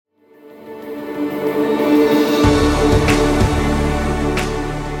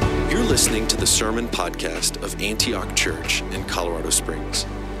podcast of Antioch Church in Colorado Springs.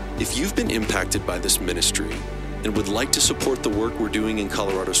 If you've been impacted by this ministry and would like to support the work we're doing in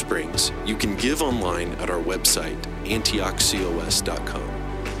Colorado Springs, you can give online at our website,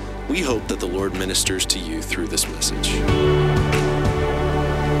 antiochcos.com. We hope that the Lord ministers to you through this message.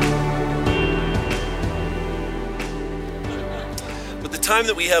 With the time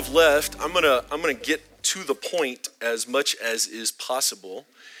that we have left, I'm gonna get to the point as much as is possible.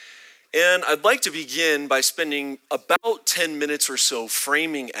 And I'd like to begin by spending about 10 minutes or so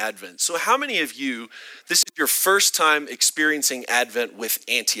framing Advent. So how many of you, this is your first time experiencing Advent with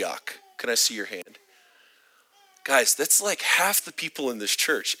Antioch? Can I see your hand? Guys, that's like half the people in this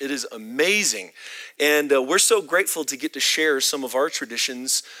church. It is amazing. And we're so grateful to get to share some of our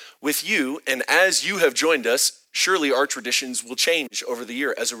traditions with you. And as you have joined us, surely our traditions will change over the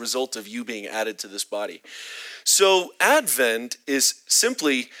year as a result of you being added to this body. So Advent is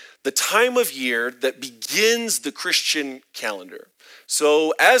simply the time of year that begins the Christian calendar.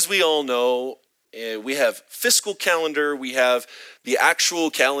 So as we all know, we have fiscal calendar, we have the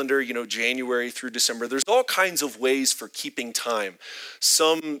actual calendar, January through December. There's all kinds of ways for keeping time.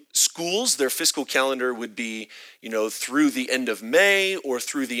 Some schools, their fiscal calendar would be, through the end of May or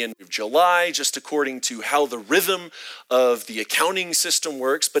through the end of July, just according to how the rhythm of the accounting system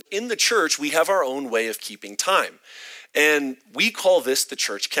works. But in the church, we have our own way of keeping time. And we call this the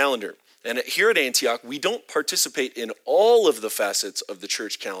church calendar. And here at Antioch, we don't participate in all of the facets of the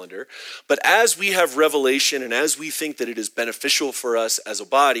church calendar, but as we have revelation and as we think that it is beneficial for us as a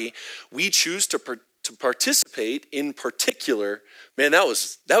body, we choose to participate in particular. Man, that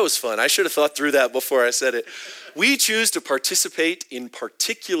was fun. I should have thought through that before I said it. We choose to participate in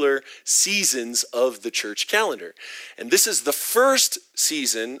particular seasons of the church calendar. And this is the first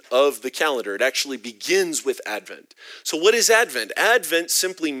season of the calendar. It actually begins with Advent. So what is Advent? Advent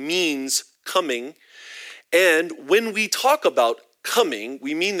simply means coming. And when we talk about coming,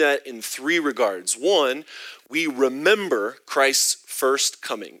 we mean that in three regards. One, we remember Christ's first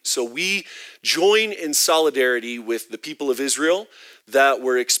coming. So we join in solidarity with the people of Israel that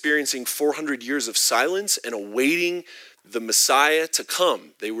were experiencing 400 years of silence and awaiting the Messiah to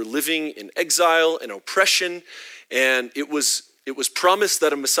come. They were living in exile and oppression, and it was promised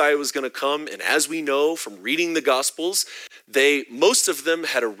that a Messiah was going to come. And as we know from reading the Gospels, most of them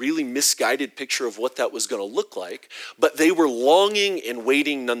had a really misguided picture of what that was going to look like, but they were longing and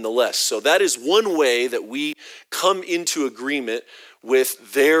waiting nonetheless. So that is one way that we come into agreement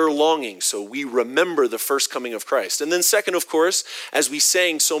with their longing. So we remember the first coming of Christ. And then second, of course, as we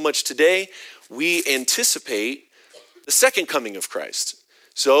sang so much today, we anticipate the second coming of Christ.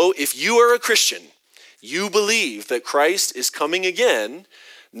 So if you are a Christian, you believe that Christ is coming again,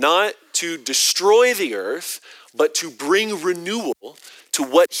 not to destroy the earth, but to bring renewal to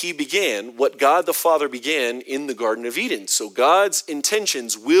what he began, what God the Father began in the Garden of Eden. So God's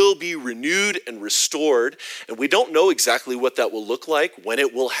intentions will be renewed and restored, and we don't know exactly what that will look like, when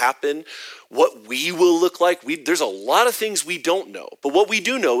it will happen, what we will look like. There's a lot of things we don't know, but what we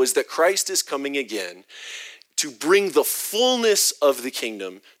do know is that Christ is coming again to bring the fullness of the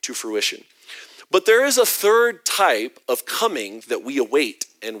kingdom to fruition. But there is a third type of coming that we await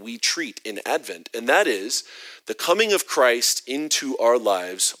and we treat in Advent, and that is the coming of Christ into our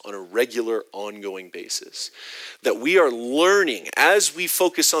lives on a regular, ongoing basis. That we are learning, as we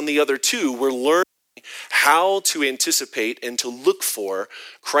focus on the other two, we're learning how to anticipate and to look for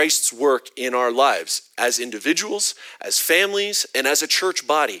Christ's work in our lives as individuals, as families, and as a church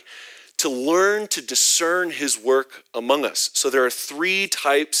body, to learn to discern his work among us. So there are three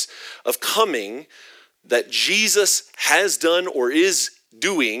types of coming that Jesus has done or is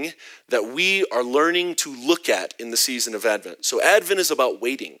doing that we are learning to look at in the season of Advent. So Advent is about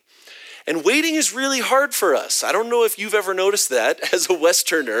waiting. And waiting is really hard for us. I don't know if you've ever noticed that as a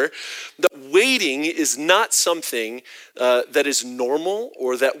Westerner, that waiting is not something that is normal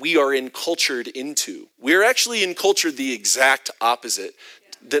or that we are encultured into. We're actually encultured the exact opposite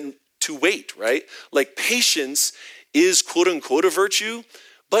than to wait, right? Like patience is quote unquote a virtue,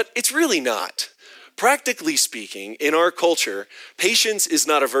 but it's really not. Practically speaking, in our culture, patience is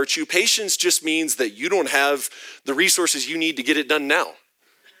not a virtue. Patience just means that you don't have the resources you need to get it done now.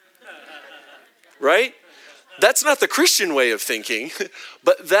 Right? That's not the Christian way of thinking,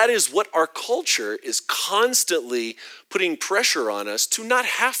 but that is what our culture is constantly putting pressure on us to not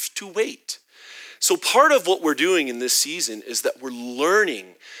have to wait. So part of what we're doing in this season is that we're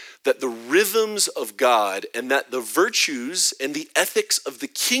learning that the rhythms of God and that the virtues and the ethics of the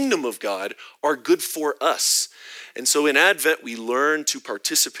kingdom of God are good for us. And so in Advent, we learn to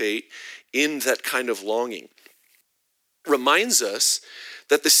participate in that kind of longing. Reminds us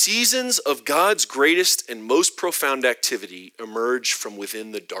that the seasons of God's greatest and most profound activity emerge from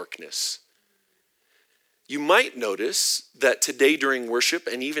within the darkness. You might notice that today during worship,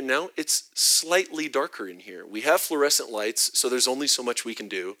 and even now, it's slightly darker in here. We have fluorescent lights, so there's only so much we can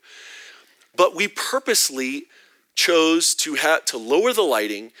do. But we purposely chose to lower the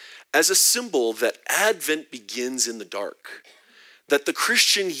lighting as a symbol that Advent begins in the dark, that the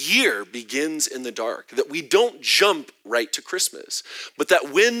Christian year begins in the dark, that we don't jump right to Christmas, but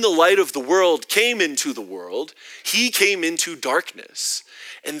that when the light of the world came into the world, he came into darkness.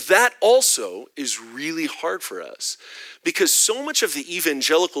 And that also is really hard for us because so much of the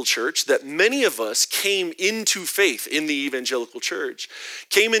evangelical church, that many of us came into faith in the evangelical church,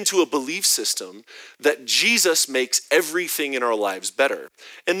 came into a belief system that Jesus makes everything in our lives better.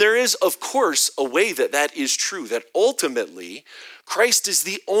 And there is, of course, a way that that is true, that ultimately Christ is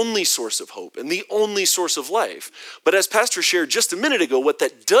the only source of hope and the only source of life. But as Pastor shared just a minute ago, what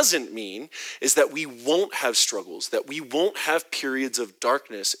that doesn't mean is that we won't have struggles, that we won't have periods of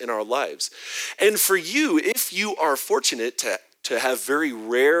darkness in our lives. And for you, if you are fortunate to have very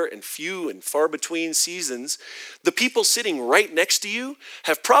rare and few and far between seasons, the people sitting right next to you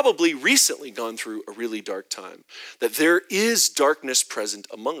have probably recently gone through a really dark time, that there is darkness present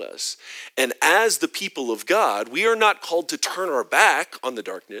among us. And as the people of God, we are not called to turn our back on the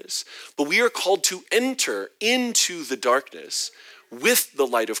darkness, but we are called to enter into the darkness with the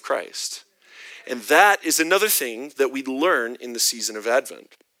light of Christ. And that is another thing that we learn in the season of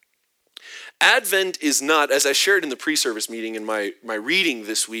Advent. Advent is not, as I shared in the pre-service meeting in my reading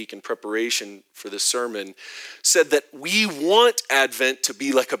this week in preparation for this sermon, said that we want Advent to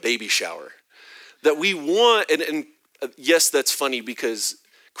be like a baby shower. That we want, and yes, that's funny because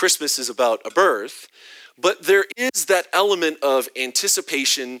Christmas is about a birth, but there is that element of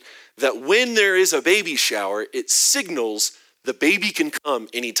anticipation that when there is a baby shower, it signals the baby can come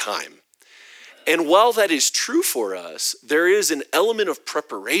anytime. And while that is true for us, there is an element of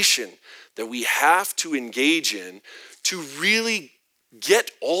preparation that we have to engage in to really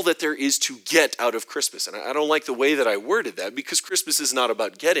get all that there is to get out of Christmas. And I don't like the way that I worded that because Christmas is not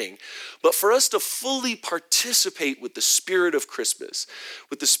about getting, but for us to fully participate with the spirit of Christmas,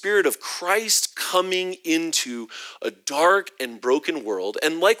 with the spirit of Christ coming into a dark and broken world,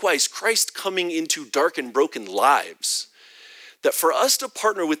 and likewise Christ coming into dark and broken lives. That for us to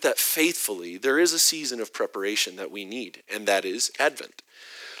partner with that faithfully, there is a season of preparation that we need, and that is Advent.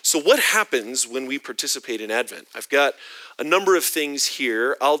 So what happens when we participate in Advent? I've got a number of things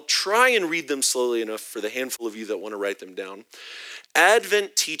here. I'll try and read them slowly enough for the handful of you that want to write them down.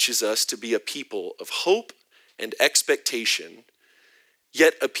 Advent teaches us to be a people of hope and expectation,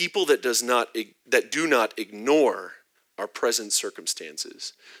 yet a people that do not ignore our present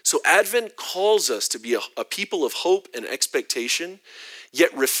circumstances. So Advent calls us to be a people of hope and expectation,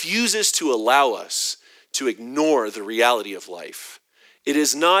 yet refuses to allow us to ignore the reality of life. It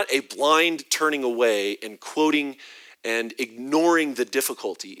is not a blind turning away and quoting and ignoring the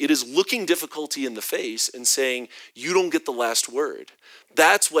difficulty. It is looking difficulty in the face and saying, you don't get the last word.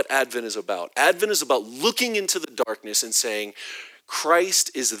 That's what Advent is about. Advent is about looking into the darkness and saying, Christ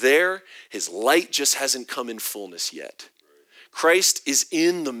is there. His light just hasn't come in fullness yet. Christ is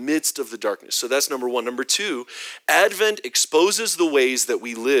in the midst of the darkness. So that's number one. Number two, Advent exposes the ways that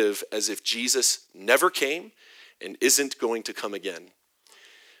we live as if Jesus never came and isn't going to come again.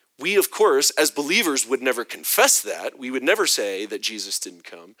 We, of course, as believers would never confess that. We would never say that Jesus didn't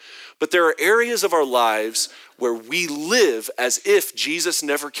come. But there are areas of our lives where we live as if Jesus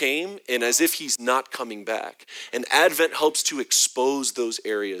never came and as if he's not coming back. And Advent helps to expose those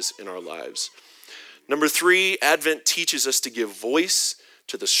areas in our lives. Number three, Advent teaches us to give voice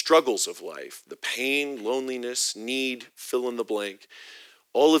to the struggles of life, the pain, loneliness, need, fill in the blank.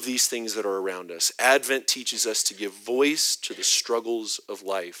 All of these things that are around us. Advent teaches us to give voice to the struggles of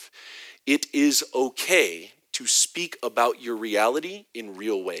life. It is okay to speak about your reality in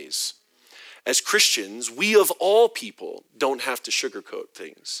real ways. As Christians, we of all people don't have to sugarcoat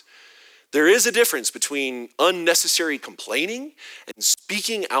things. There is a difference between unnecessary complaining and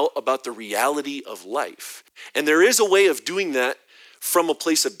speaking out about the reality of life. And there is a way of doing that from a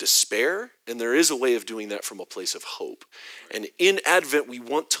place of despair, and there is a way of doing that from a place of hope. And in Advent, we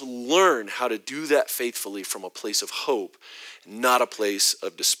want to learn how to do that faithfully from a place of hope, not a place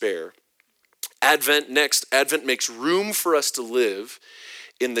of despair. Advent makes room for us to live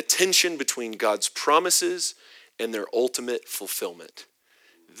in the tension between God's promises and their ultimate fulfillment.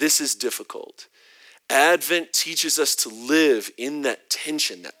 This is difficult. Advent teaches us to live in that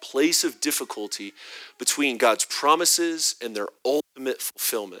tension, that place of difficulty between God's promises and their ultimate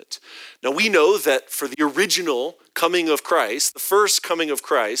fulfillment. Now we know that for the original coming of Christ, the first coming of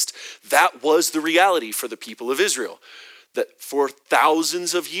Christ, that was the reality for the people of Israel. That for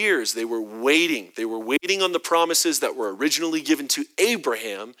thousands of years they were waiting. They were waiting on the promises that were originally given to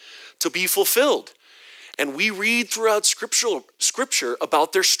Abraham to be fulfilled. And we read throughout scripture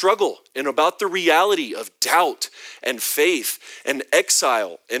about their struggle and about the reality of doubt and faith and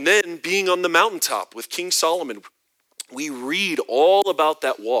exile, and then being on the mountaintop with King Solomon. We read all about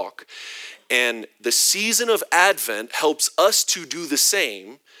that walk. And the season of Advent helps us to do the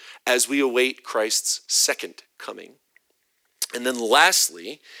same as we await Christ's second coming. And then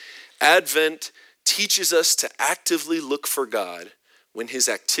lastly, Advent teaches us to actively look for God when his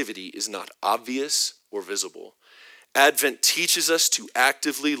activity is not obvious or visible. Advent teaches us to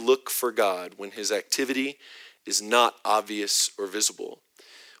actively look for God when his activity is not obvious or visible.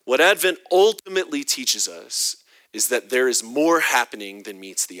 What Advent ultimately teaches us is that there is more happening than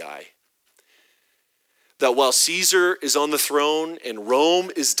meets the eye. That while Caesar is on the throne and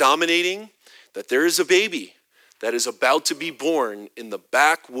Rome is dominating, that there is a baby that is about to be born in the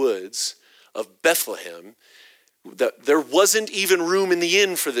backwoods of Bethlehem, that there wasn't even room in the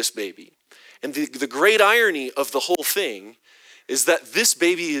inn for this baby. And the great irony of the whole thing is that this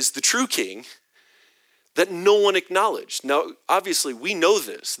baby is the true king that no one acknowledged. Now, obviously, we know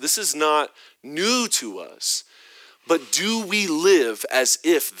this. This is not new to us. But do we live as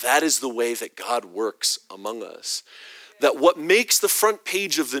if that is the way that God works among us? That what makes the front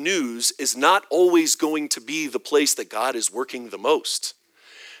page of the news is not always going to be the place that God is working the most.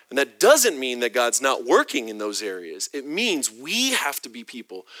 And that doesn't mean that God's not working in those areas. It means we have to be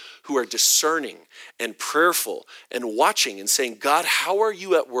people who are discerning and prayerful and watching and saying, God, how are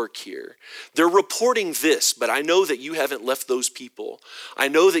you at work here? They're reporting this, but I know that you haven't left those people. I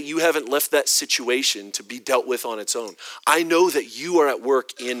know that you haven't left that situation to be dealt with on its own. I know that you are at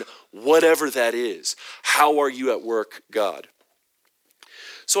work in whatever that is. How are you at work, God?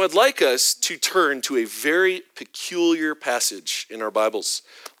 So I'd like us to turn to a very peculiar passage in our Bibles.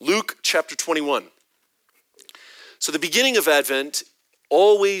 Luke chapter 21. So the beginning of Advent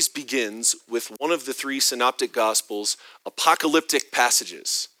always begins with one of the three synoptic gospels' apocalyptic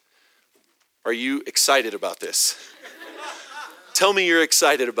passages. Are you excited about this? Tell me you're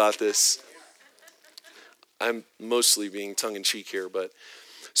excited about this. I'm mostly being tongue-in-cheek here, but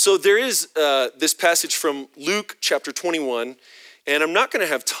so there is this passage from Luke chapter 21. And I'm not going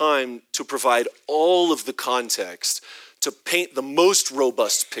to have time to provide all of the context to paint the most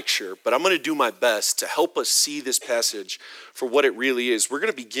robust picture, but I'm going to do my best to help us see this passage for what it really is. We're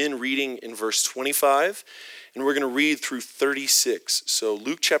going to begin reading in verse 25, and we're going to read through 36. So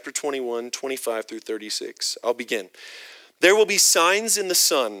Luke chapter 21, 25 through 36. I'll begin. There will be signs in the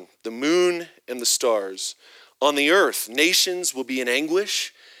sun, the moon, and the stars. On the earth, nations will be in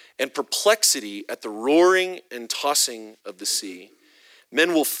anguish and perplexity at the roaring and tossing of the sea.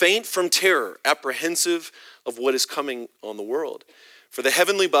 Men will faint from terror, apprehensive of what is coming on the world. For the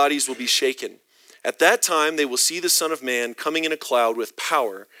heavenly bodies will be shaken. At that time they will see the Son of Man coming in a cloud with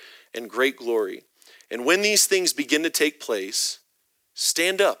power and great glory. And when these things begin to take place,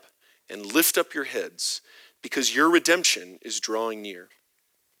 stand up and lift up your heads, because your redemption is drawing near.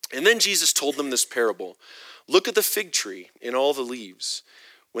 And then Jesus told them this parable. Look at the fig tree and all the leaves.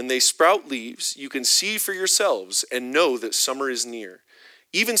 When they sprout leaves, you can see for yourselves and know that summer is near.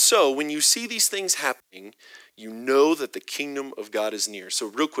 Even so, when you see these things happening, you know that the kingdom of God is near. So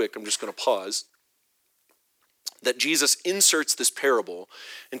real quick, I'm just going to pause. That Jesus inserts this parable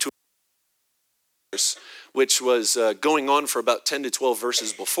into a verse which was going on for about 10 to 12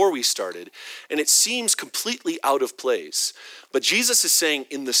 verses before we started, and it seems completely out of place. But Jesus is saying,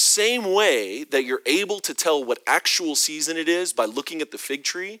 in the same way that you're able to tell what actual season it is by looking at the fig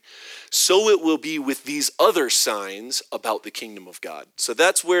tree, so it will be with these other signs about the kingdom of God. So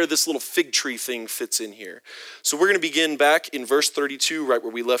that's where this little fig tree thing fits in here. So we're going to begin back in verse 32, right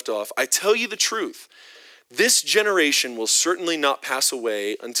where we left off. I tell you the truth. This generation will certainly not pass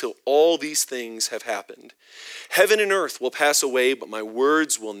away until all these things have happened. Heaven and earth will pass away, but my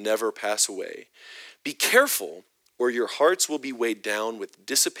words will never pass away. Be careful, or your hearts will be weighed down with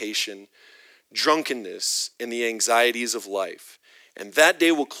dissipation, drunkenness, and the anxieties of life. And that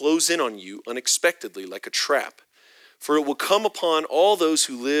day will close in on you unexpectedly like a trap, for it will come upon all those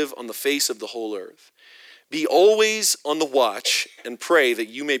who live on the face of the whole earth. Be always on the watch and pray that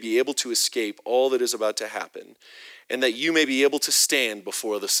you may be able to escape all that is about to happen, and that you may be able to stand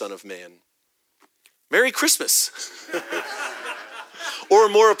before the Son of Man. Merry Christmas. Or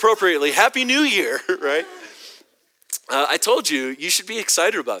more appropriately, Happy New Year, right? I told you, you should be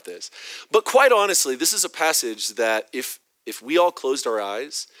excited about this. But quite honestly, this is a passage that if we all closed our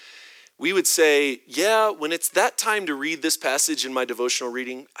eyes, we would say, yeah, when it's that time to read this passage in my devotional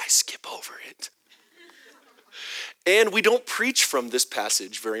reading, I skip over it. And we don't preach from this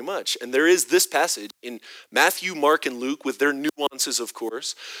passage very much. And there is this passage in Matthew, Mark, and Luke with their nuances, of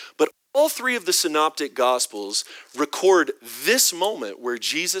course. But all three of the synoptic gospels record this moment where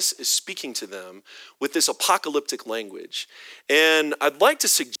Jesus is speaking to them with this apocalyptic language. And I'd like to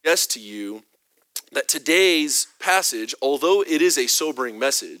suggest to you that today's passage, although it is a sobering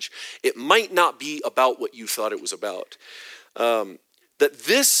message, it might not be about what you thought it was about. That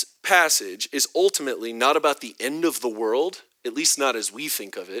this passage is ultimately not about the end of the world, at least not as we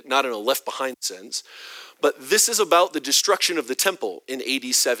think of it, not in a Left Behind sense, but this is about the destruction of the temple in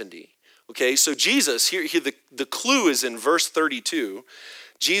AD 70. Okay, so Jesus, here the clue is in verse 32.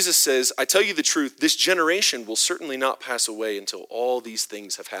 Jesus says, I tell you the truth, this generation will certainly not pass away until all these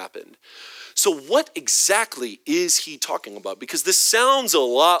things have happened. So what exactly is he talking about? Because this sounds a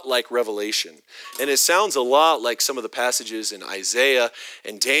lot like Revelation, and it sounds a lot like some of the passages in Isaiah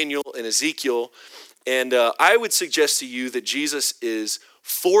and Daniel and Ezekiel. And I would suggest to you that Jesus is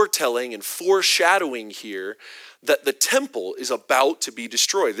foretelling and foreshadowing here that the temple is about to be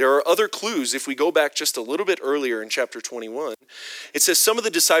destroyed. There are other clues. If we go back just a little bit earlier in chapter 21, it says some of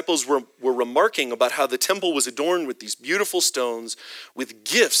the disciples were remarking about how the temple was adorned with these beautiful stones with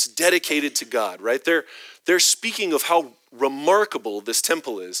gifts dedicated to God, right? They're speaking of how remarkable this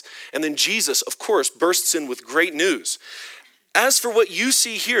temple is. And then Jesus, of course, bursts in with great news. As for what you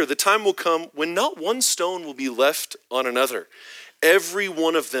see here, the time will come when not one stone will be left on another. Every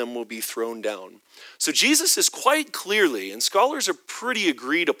one of them will be thrown down. So Jesus is quite clearly, and scholars are pretty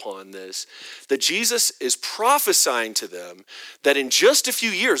agreed upon this, that Jesus is prophesying to them that in just a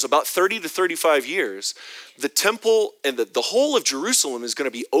few years, about 30 to 35 years, the temple and the whole of Jerusalem is going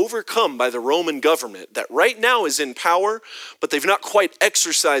to be overcome by the Roman government that right now is in power, but they've not quite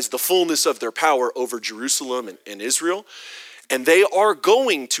exercised the fullness of their power over Jerusalem and Israel. And they are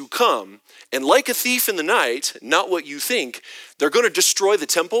going to come, and like a thief in the night, not what you think, they're going to destroy the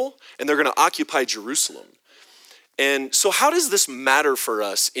temple and they're going to occupy Jerusalem. And so how does this matter for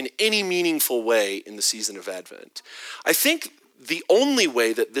us in any meaningful way in the season of Advent? I think the only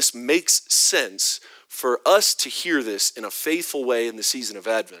way that this makes sense for us to hear this in a faithful way in the season of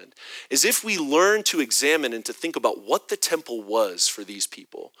Advent is if we learn to examine and to think about what the temple was for these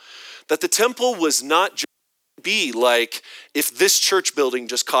people. That the temple was not just be like if this church building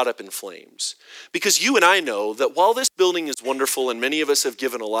just caught up in flames. Because you and I know that while this building is wonderful and many of us have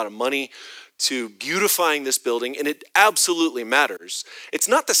given a lot of money to beautifying this building, and it absolutely matters, it's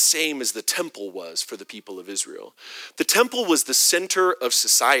not the same as the temple was for the people of Israel. The temple was the center of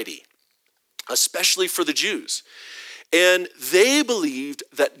society, especially for the Jews. And they believed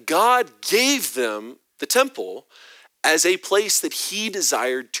that God gave them the temple as a place that he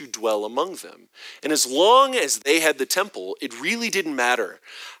desired to dwell among them. And as long as they had the temple, it really didn't matter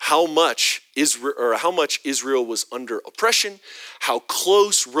how much Israel was under oppression, how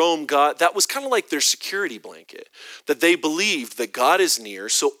close Rome got. That was kind of like their security blanket, that they believed that God is near.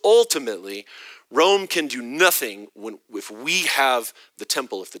 So ultimately, Rome can do nothing if we have the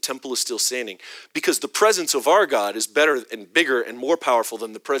temple, if the temple is still standing, because the presence of our God is better and bigger and more powerful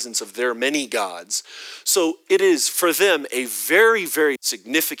than the presence of their many gods. So it is for them a very, very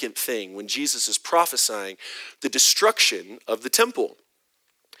significant thing when Jesus is prophesying the destruction of the temple.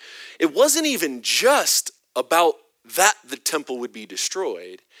 It wasn't even just about that the temple would be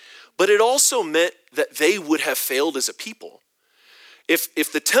destroyed, but it also meant that they would have failed as a people.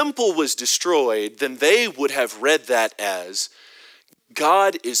 If the temple was destroyed, then they would have read that as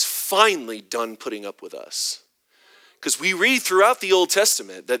God is finally done putting up with us. Because we read throughout the Old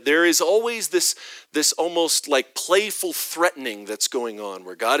Testament that there is always this almost like playful threatening that's going on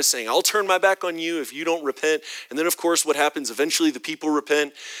where God is saying, I'll turn my back on you if you don't repent. And then, of course, what happens? Eventually the people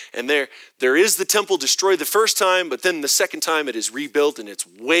repent. And there is the temple destroyed the first time, but then the second time it is rebuilt and it's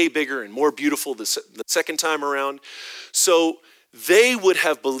way bigger and more beautiful the second time around. So they would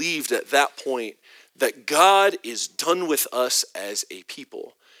have believed at that point that God is done with us as a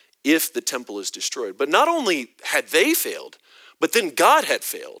people if the temple is destroyed. But not only had they failed, but then God had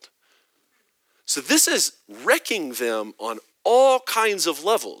failed. So this is wrecking them on all kinds of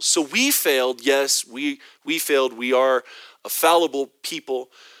levels. So we failed, yes, we failed. We are a fallible people.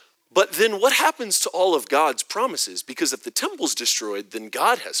 But then what happens to all of God's promises? Because if the temple's destroyed, then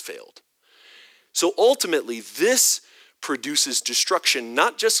God has failed. So ultimately, this produces destruction,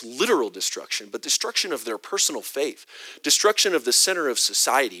 not just literal destruction, but destruction of their personal faith, destruction of the center of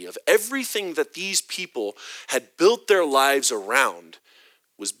society, of everything that these people had built their lives around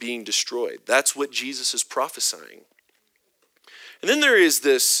was being destroyed. That's what Jesus is prophesying. And then there is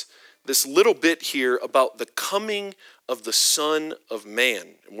this little bit here about the coming of the Son of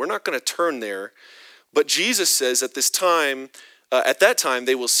Man. And we're not going to turn there, but Jesus says at that time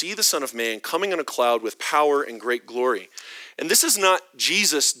they will see the Son of Man coming on a cloud with power and great glory. And this is not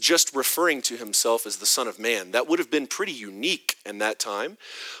Jesus just referring to himself as the Son of Man. That would have been pretty unique in that time.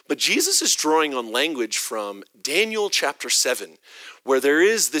 But Jesus is drawing on language from Daniel chapter 7, where there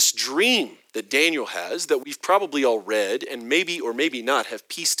is this dream that Daniel has that we've probably all read and maybe or maybe not have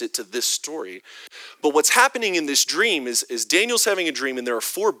pieced it to this story. But what's happening in this dream is Daniel's having a dream, and there are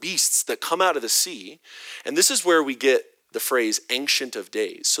 4 beasts that come out of the sea. And this is where we get the phrase Ancient of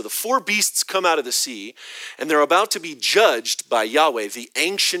Days. So the 4 beasts come out of the sea, and they're about to be judged by Yahweh, the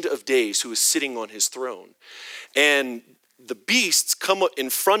Ancient of Days, who is sitting on his throne. And the beasts come in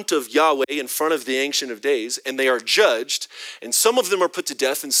front of Yahweh, in front of the Ancient of Days, and they are judged, and some of them are put to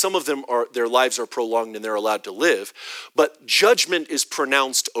death, and some of them their lives are prolonged and they're allowed to live, but judgment is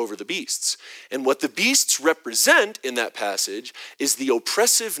pronounced over the beasts. And what the beasts represent in that passage is the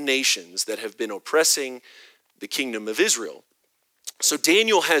oppressive nations that have been oppressing the kingdom of Israel. So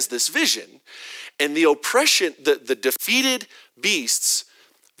Daniel has this vision, and the oppression, the defeated beasts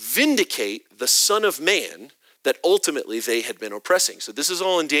vindicate the Son of Man that ultimately they had been oppressing. So this is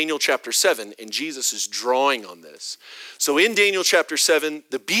all in Daniel chapter 7, and Jesus is drawing on this. So in Daniel chapter 7,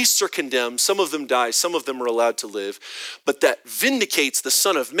 the beasts are condemned, some of them die, some of them are allowed to live, but that vindicates the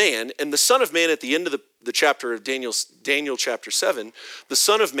Son of Man, and the Son of Man at the end of the chapter of Daniel chapter 7, the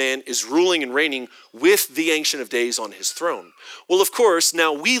Son of Man is ruling and reigning with the Ancient of Days on his throne. Well, of course,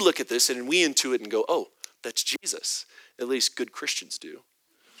 now we look at this and we intuit and go, oh, that's Jesus. At least good Christians do.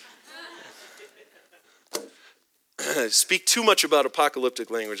 Speak too much about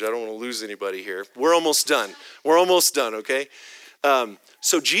apocalyptic language. I don't want to lose anybody here. We're almost done. Okay?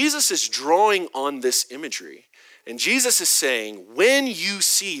 So Jesus is drawing on this imagery. And Jesus is saying, when you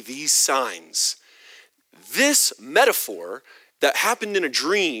see these signs, this metaphor that happened in a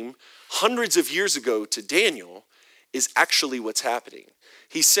dream hundreds of years ago to Daniel is actually what's happening.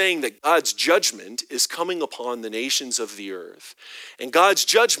 He's saying that God's judgment is coming upon the nations of the earth. And God's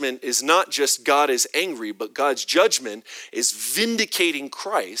judgment is not just God is angry, but God's judgment is vindicating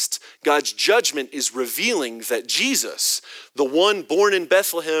Christ. God's judgment is revealing that Jesus, the one born in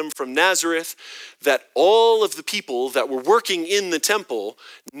Bethlehem from Nazareth, that all of the people that were working in the temple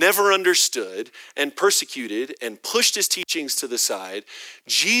never understood and persecuted and pushed his teachings to the side.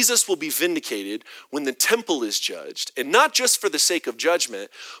 Jesus will be vindicated when the temple is judged, and not just for the sake of judgment,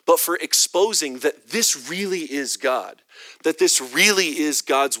 but for exposing that this really is God, that this really is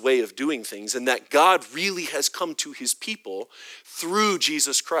God's way of doing things, and that God really has come to his people through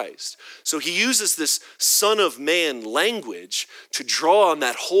Jesus Christ. So he uses this Son of Man language to draw on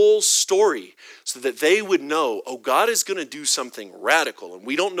that whole story so that they would know, oh, God is going to do something radical, and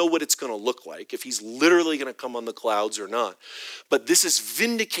we don't know what it's going to look like, if he's literally going to come on the clouds or not. But this is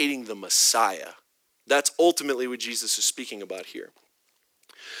vindicating the Messiah. That's ultimately what Jesus is speaking about here.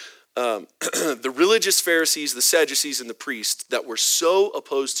 The religious Pharisees, the Sadducees, and the priests that were so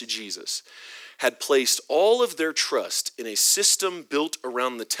opposed to Jesus had placed all of their trust in a system built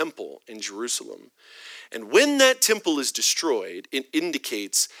around the temple in Jerusalem. And when that temple is destroyed, it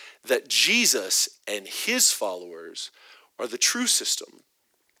indicates that Jesus and his followers are the true system.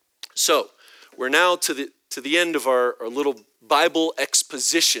 So we're now to the end of our little Bible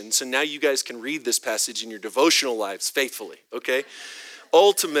exposition. So now you guys can read this passage in your devotional lives faithfully, okay?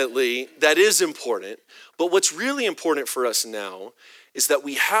 Ultimately, that is important, but what's really important for us now is that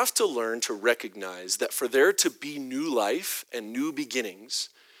we have to learn to recognize that for there to be new life and new beginnings,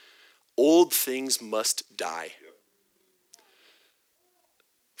 old things must die.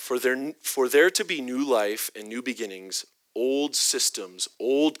 For there to be new life and new beginnings, old systems,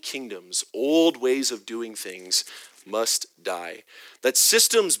 old kingdoms, old ways of doing things must die. That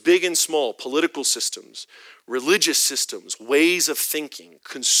systems big and small, political systems, religious systems, ways of thinking,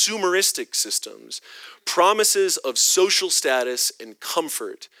 consumeristic systems, promises of social status and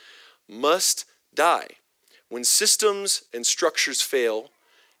comfort must die. When systems and structures fail,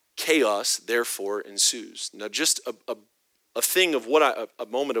 chaos therefore ensues. Now just a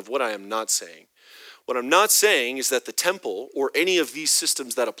moment of what I am not saying. What I'm not saying is that the temple or any of these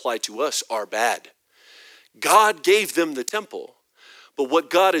systems that apply to us are bad. God gave them the temple. But what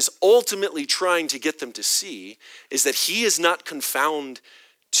God is ultimately trying to get them to see is that he is not confounded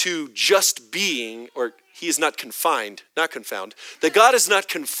to just being, or he is not confined, that God is not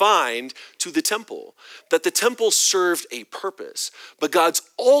confined to the temple, that the temple served a purpose, but God's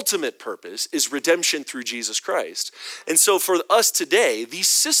ultimate purpose is redemption through Jesus Christ. And so for us today, these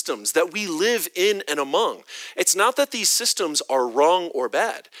systems that we live in and among, it's not that these systems are wrong or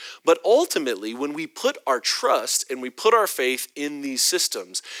bad, but ultimately when we put our trust and we put our faith in these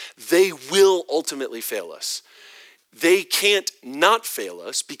systems, they will ultimately fail us. They can't not fail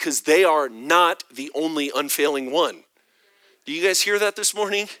us because they are not the only unfailing one. Do you guys hear that this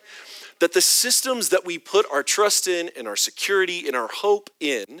morning? That the systems that we put our trust in and our security and our hope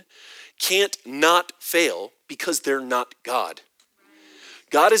in can't not fail because they're not God.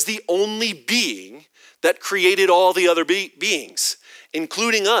 God is the only being that created all the other beings,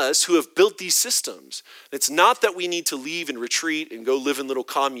 including us who have built these systems. It's not that we need to leave and retreat and go live in little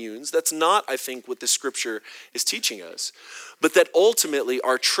communes. That's not, I think, what the scripture is teaching us. But that ultimately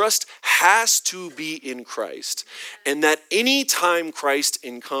our trust has to be in Christ. And that any time Christ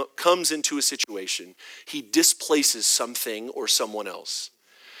comes into a situation, he displaces something or someone else.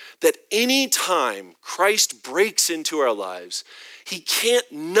 That any time Christ breaks into our lives, he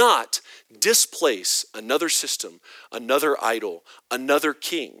can't not displace another system, another idol, another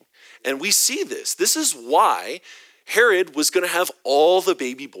king. And we see this. This is why Herod was going to have all the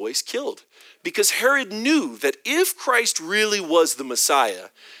baby boys killed. Because Herod knew that if Christ really was the Messiah,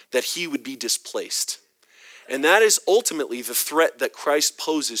 that he would be displaced. And that is ultimately the threat that Christ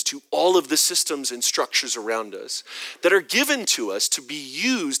poses to all of the systems and structures around us that are given to us to be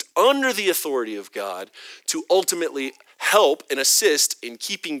used under the authority of God to ultimately help and assist in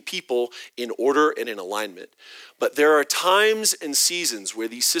keeping people in order and in alignment. But there are times and seasons where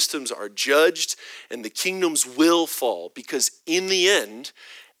these systems are judged and the kingdoms will fall because in the end,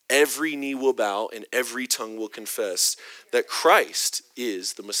 every knee will bow and every tongue will confess that Christ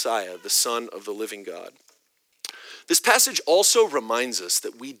is the Messiah, the Son of the living God. This passage also reminds us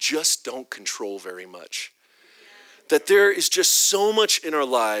that we just don't control very much. That there is just so much in our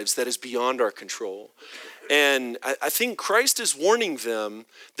lives that is beyond our control. And I think Christ is warning them.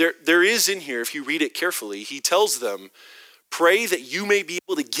 There is in here, if you read it carefully, he tells them, pray that you may be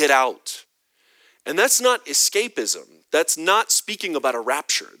able to get out. And that's not escapism. That's not speaking about a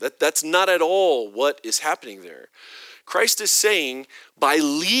rapture. That's not at all what is happening there. Christ is saying, by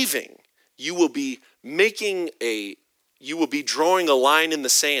leaving, you will be drawing a line in the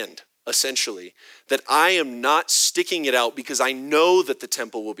sand, essentially, that I am not sticking it out because I know that the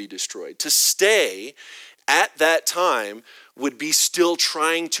temple will be destroyed. To stay at that time would be still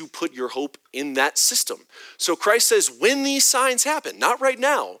trying to put your hope in that system. So Christ says, when these signs happen, not right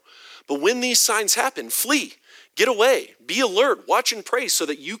now, but when these signs happen, flee. Get away, be alert, watch and pray so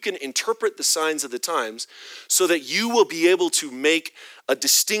that you can interpret the signs of the times so that you will be able to make a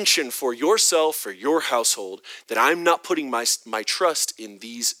distinction for yourself, for your household, that I'm not putting my trust in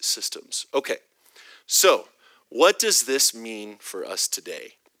these systems. Okay, so what does this mean for us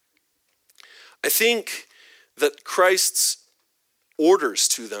today? I think that Christ's orders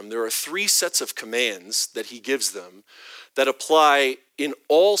to them, there are 3 sets of commands that he gives them that apply in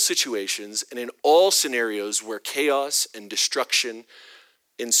all situations and in all scenarios where chaos and destruction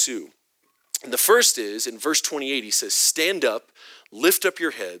ensue. And the first is, in verse 28, he says, stand up, lift up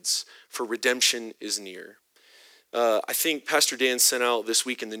your heads, for redemption is near. I think Pastor Dan sent out this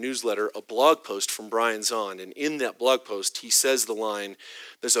week in the newsletter a blog post from Brian Zahn, and in that blog post, he says the line,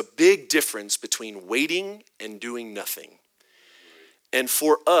 there's a big difference between waiting and doing nothing. And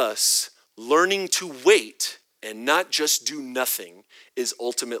for us, learning to wait and not just do nothing is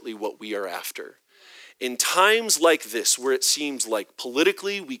ultimately what we are after. In times like this, where it seems like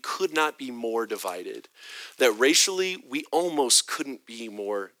politically we could not be more divided, that racially we almost couldn't be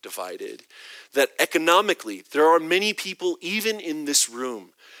more divided, that economically there are many people even in this room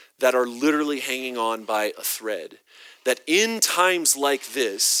that are literally hanging on by a thread, that in times like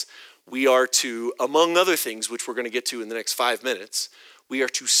this, we are to, among other things, which we're going to get to in the next 5 minutes, we are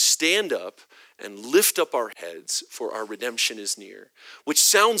to stand up and lift up our heads, for our redemption is near, which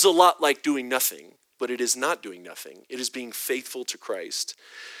sounds a lot like doing nothing, but it is not doing nothing. It is being faithful to Christ.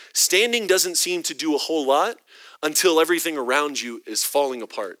 Standing doesn't seem to do a whole lot until everything around you is falling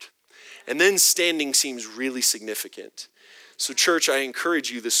apart. And then standing seems really significant. So church, I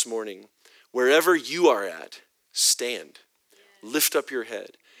encourage you this morning, wherever you are at, stand, lift up your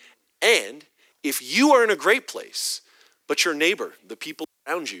head. And if you are in a great place, but your neighbor, the people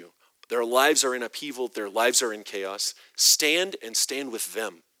around you, their lives are in upheaval, their lives are in chaos, stand and stand with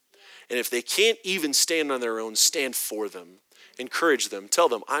them. And if they can't even stand on their own, stand for them. Encourage them. Tell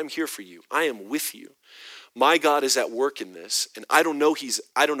them, I'm here for you. I am with you. My God is at work in this, and I don't know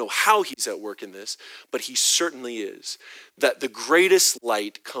how he's at work in this, but he certainly is. That the greatest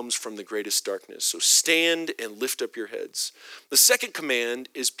light comes from the greatest darkness. So stand and lift up your heads. The second command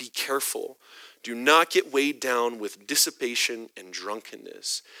is be careful. Do not get weighed down with dissipation and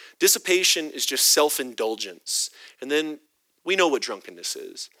drunkenness. Dissipation is just self-indulgence. And then we know what drunkenness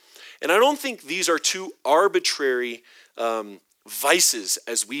is. And I don't think these are two arbitrary vices,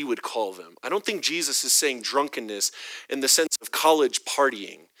 as we would call them. I don't think Jesus is saying drunkenness in the sense of college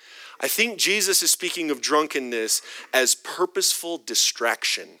partying. I think Jesus is speaking of drunkenness as purposeful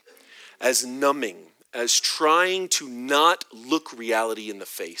distraction, as numbing, as trying to not look reality in the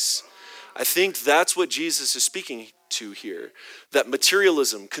face. I think that's what Jesus is speaking to here. That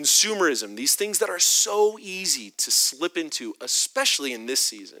materialism, consumerism, these things that are so easy to slip into, especially in this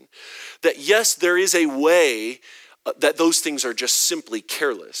season, that yes, there is a way that those things are just simply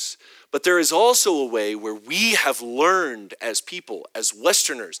careless. But there is also a way where we have learned as people, as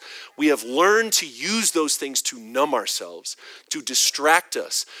Westerners, we have learned to use those things to numb ourselves, to distract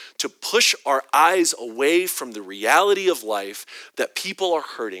us, to push our eyes away from the reality of life, that people are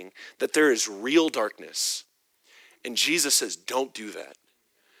hurting, that there is real darkness. And Jesus says, don't do that.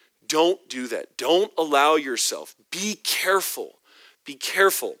 Don't do that. Don't allow yourself. Be careful. Be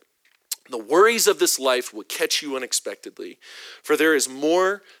careful. The worries of this life will catch you unexpectedly, for there is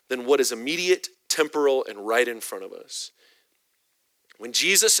more than what is immediate, temporal, and right in front of us. When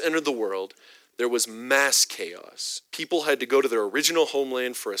Jesus entered the world, there was mass chaos. People had to go to their original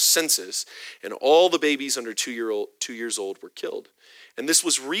homeland for a census, and all the babies under 2 years old were killed. And this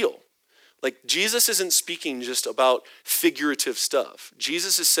was real. Like, Jesus isn't speaking just about figurative stuff.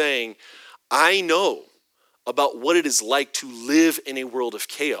 Jesus is saying, I know about what it is like to live in a world of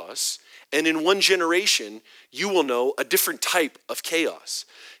chaos. And in one generation, you will know a different type of chaos.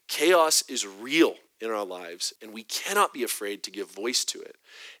 Chaos is real in our lives, and we cannot be afraid to give voice to it.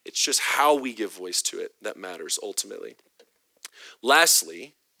 It's just how we give voice to it that matters ultimately.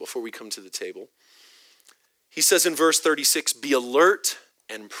 Lastly, before we come to the table, he says in verse 36, be alert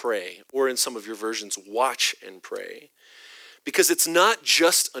and pray, or in some of your versions, watch and pray. Because it's not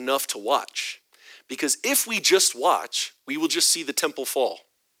just enough to watch. Because if we just watch, we will just see the temple fall.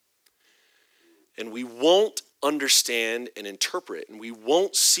 And we won't understand and interpret, and we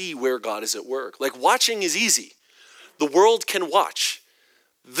won't see where God is at work. Like, watching is easy. The world can watch.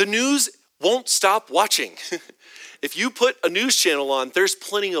 The news won't stop watching. If you put a news channel on, there's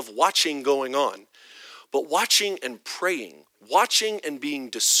plenty of watching going on. But watching and praying, watching and being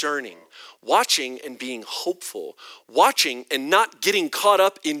discerning, watching and being hopeful, watching and not getting caught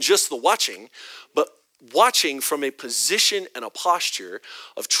up in just the watching, but watching from a position and a posture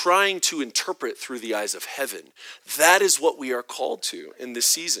of trying to interpret through the eyes of heaven. That is what we are called to in this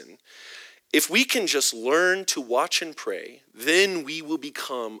season. If we can just learn to watch and pray, then we will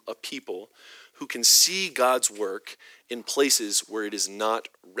become a people who can see God's work in places where it is not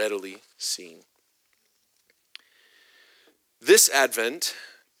readily seen. This Advent,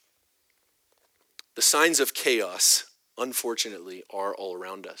 the signs of chaos, unfortunately, are all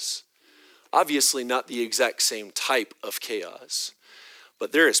around us. Obviously not the exact same type of chaos,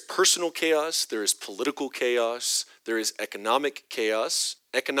 but there is personal chaos, there is political chaos, there is economic chaos.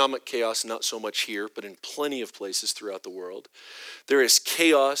 Economic chaos, not so much here, but in plenty of places throughout the world. There is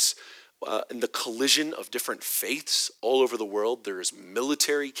chaos in the collision of different faiths all over the world. There is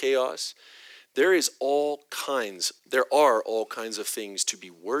military chaos. There are all kinds of things to be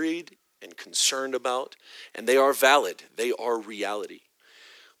worried and concerned about, and they are valid. They are reality.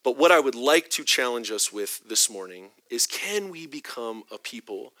 But what I would like to challenge us with this morning is, can we become a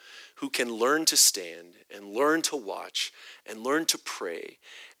people who can learn to stand and learn to watch and learn to pray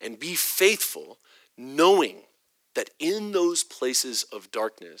and be faithful, knowing that in those places of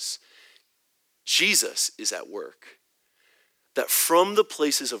darkness, Jesus is at work. That from the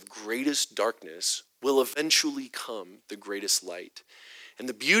places of greatest darkness will eventually come the greatest light. And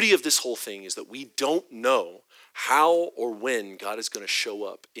the beauty of this whole thing is that we don't know how or when God is going to show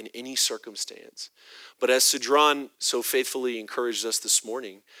up in any circumstance. But as Sidron so faithfully encouraged us this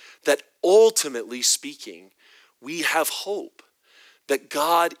morning, that ultimately speaking, we have hope that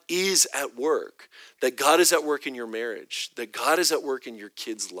God is at work, that God is at work in your marriage, that God is at work in your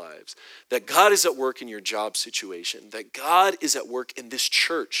kids' lives, that God is at work in your job situation, that God is at work in this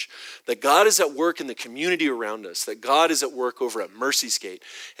church, that God is at work in the community around us, that God is at work over at Mercy's Gate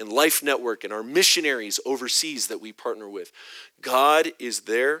and Life Network and our missionaries overseas that we partner with. God is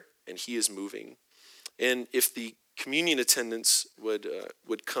there and he is moving. And if the communion attendants would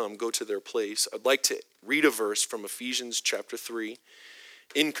come, go to their place, I'd like to read a verse from Ephesians chapter 3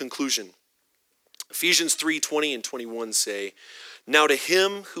 in conclusion. Ephesians 3:20 and 21 say, "Now to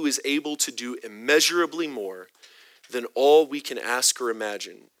him who is able to do immeasurably more than all we can ask or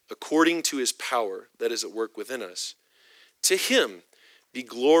imagine, according to his power that is at work within us, to him be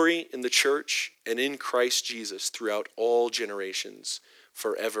glory in the church and in Christ Jesus throughout all generations,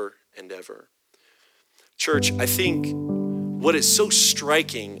 forever and ever." Church, I think what is so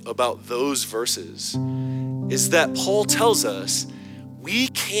striking about those verses is that Paul tells us we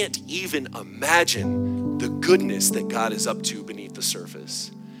can't even imagine the goodness that God is up to beneath the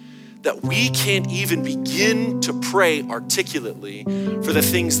surface. That we can't even begin to pray articulately for the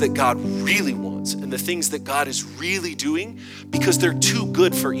things that God really wants and the things that God is really doing because they're too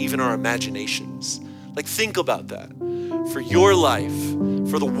good for even our imaginations. Like, think about that. For your life,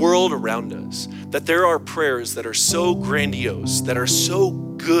 for the world around us, that there are prayers that are so grandiose, that are so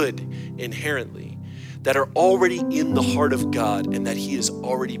good inherently, that are already in the heart of God and that he has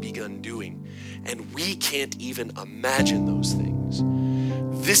already begun doing. And we can't even imagine those things.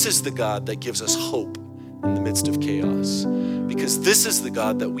 This is the God that gives us hope in the midst of chaos. Because this is the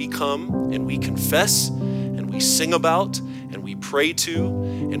God that we come and we confess and we sing about and we pray to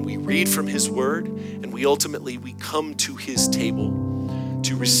and we read from his word and we come to his table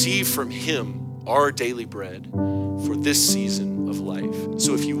to receive from him our daily bread for this season of life.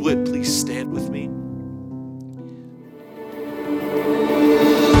 So if you would, please stand with me.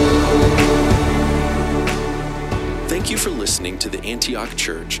 Thank you for listening to the Antioch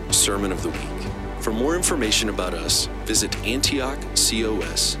Church Sermon of the Week. For more information about us, visit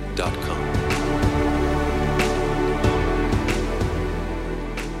antiochcos.com.